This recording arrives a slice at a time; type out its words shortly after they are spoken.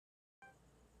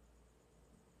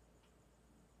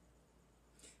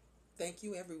Thank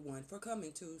you everyone for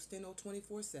coming to Steno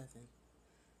 24/7.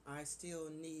 I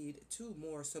still need 2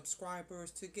 more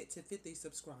subscribers to get to 50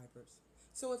 subscribers.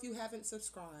 So if you haven't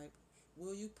subscribed,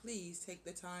 will you please take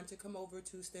the time to come over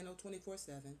to Steno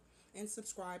 24/7 and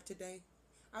subscribe today?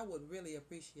 I would really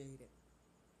appreciate it.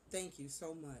 Thank you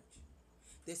so much.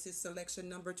 This is selection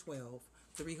number 12,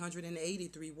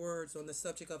 383 words on the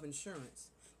subject of insurance.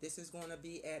 This is going to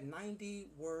be at 90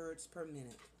 words per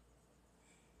minute.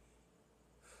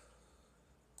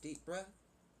 Deep breath,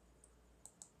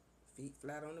 feet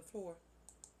flat on the floor,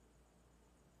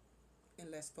 and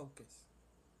let's focus.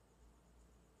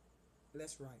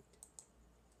 Let's write.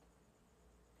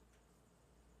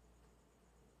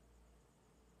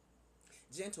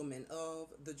 Gentlemen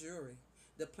of the jury,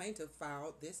 the plaintiff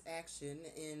filed this action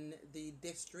in the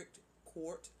district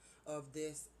court of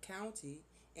this county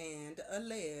and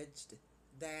alleged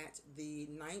that the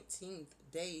 19th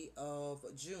day of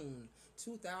June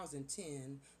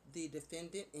 2010, the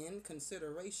defendant, in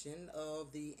consideration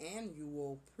of the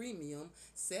annual premium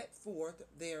set forth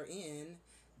therein,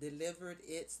 delivered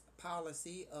its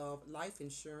policy of life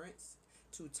insurance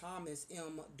to Thomas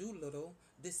M. Doolittle,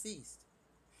 deceased.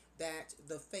 That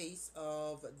the face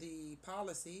of the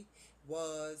policy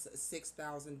was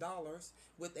 $6,000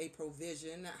 with a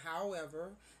provision,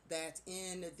 however, that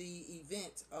in the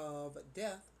event of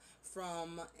death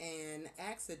from an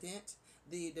accident,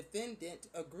 the defendant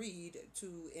agreed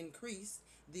to increase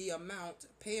the amount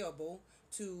payable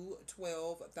to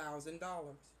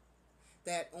 $12,000.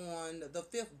 That on the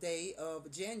 5th day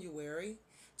of January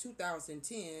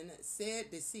 2010, said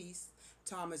deceased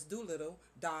Thomas Doolittle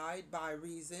died by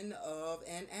reason of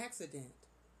an accident.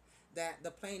 That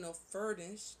the plaintiff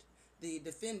furnished the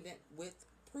defendant with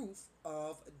proof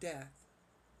of death,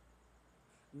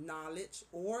 knowledge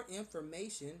or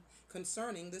information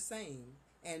concerning the same,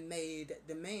 and made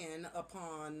demand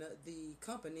upon the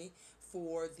company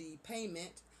for the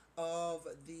payment of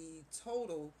the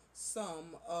total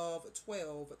sum of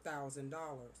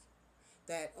 $12,000.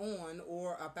 That on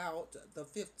or about the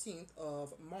 15th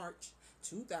of March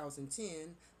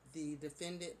 2010, the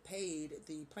defendant paid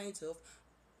the plaintiff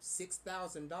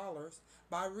 $6,000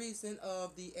 by reason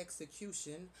of the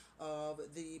execution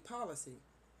of the policy,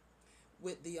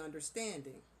 with the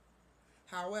understanding,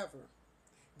 however,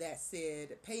 that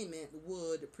said payment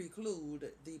would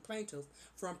preclude the plaintiff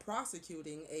from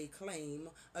prosecuting a claim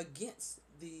against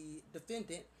the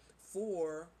defendant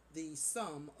for the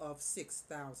sum of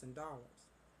 $6,000.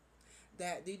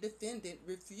 That the defendant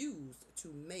refused to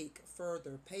make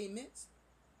further payments,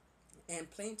 and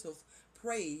plaintiff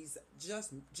praised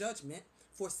judgment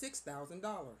for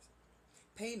 $6,000,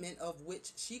 payment of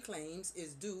which she claims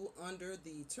is due under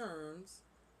the terms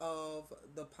of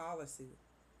the policy.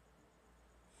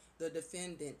 The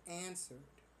defendant answered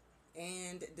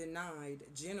and denied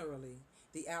generally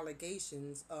the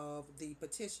allegations of the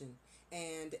petition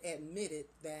and admitted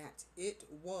that it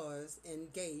was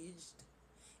engaged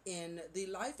in the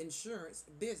life insurance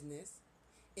business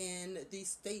in the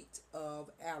state of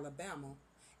Alabama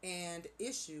and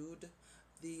issued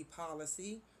the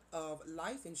policy of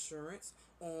life insurance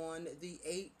on the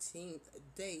 18th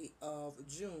day of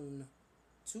June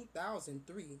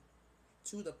 2003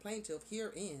 to the plaintiff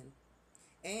herein,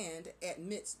 and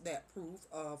admits that proof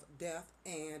of death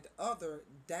and other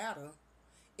data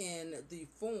in the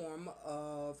form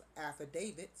of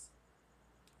affidavits,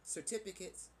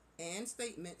 certificates, and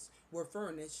statements were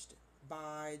furnished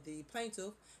by the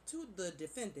plaintiff to the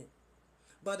defendant,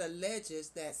 but alleges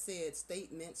that said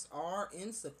statements are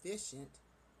insufficient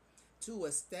to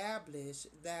establish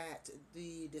that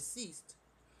the deceased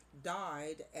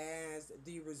died as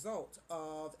the result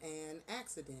of an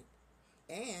accident,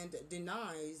 and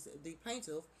denies the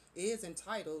plaintiff is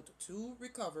entitled to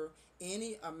recover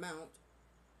any amount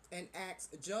and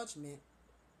asks judgment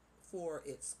for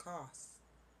its costs.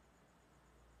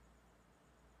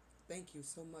 Thank you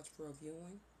so much for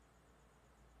viewing,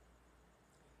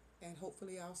 and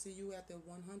hopefully I'll see you at the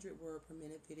 100 word per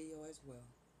minute video as well.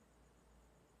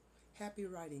 Happy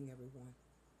writing, everyone.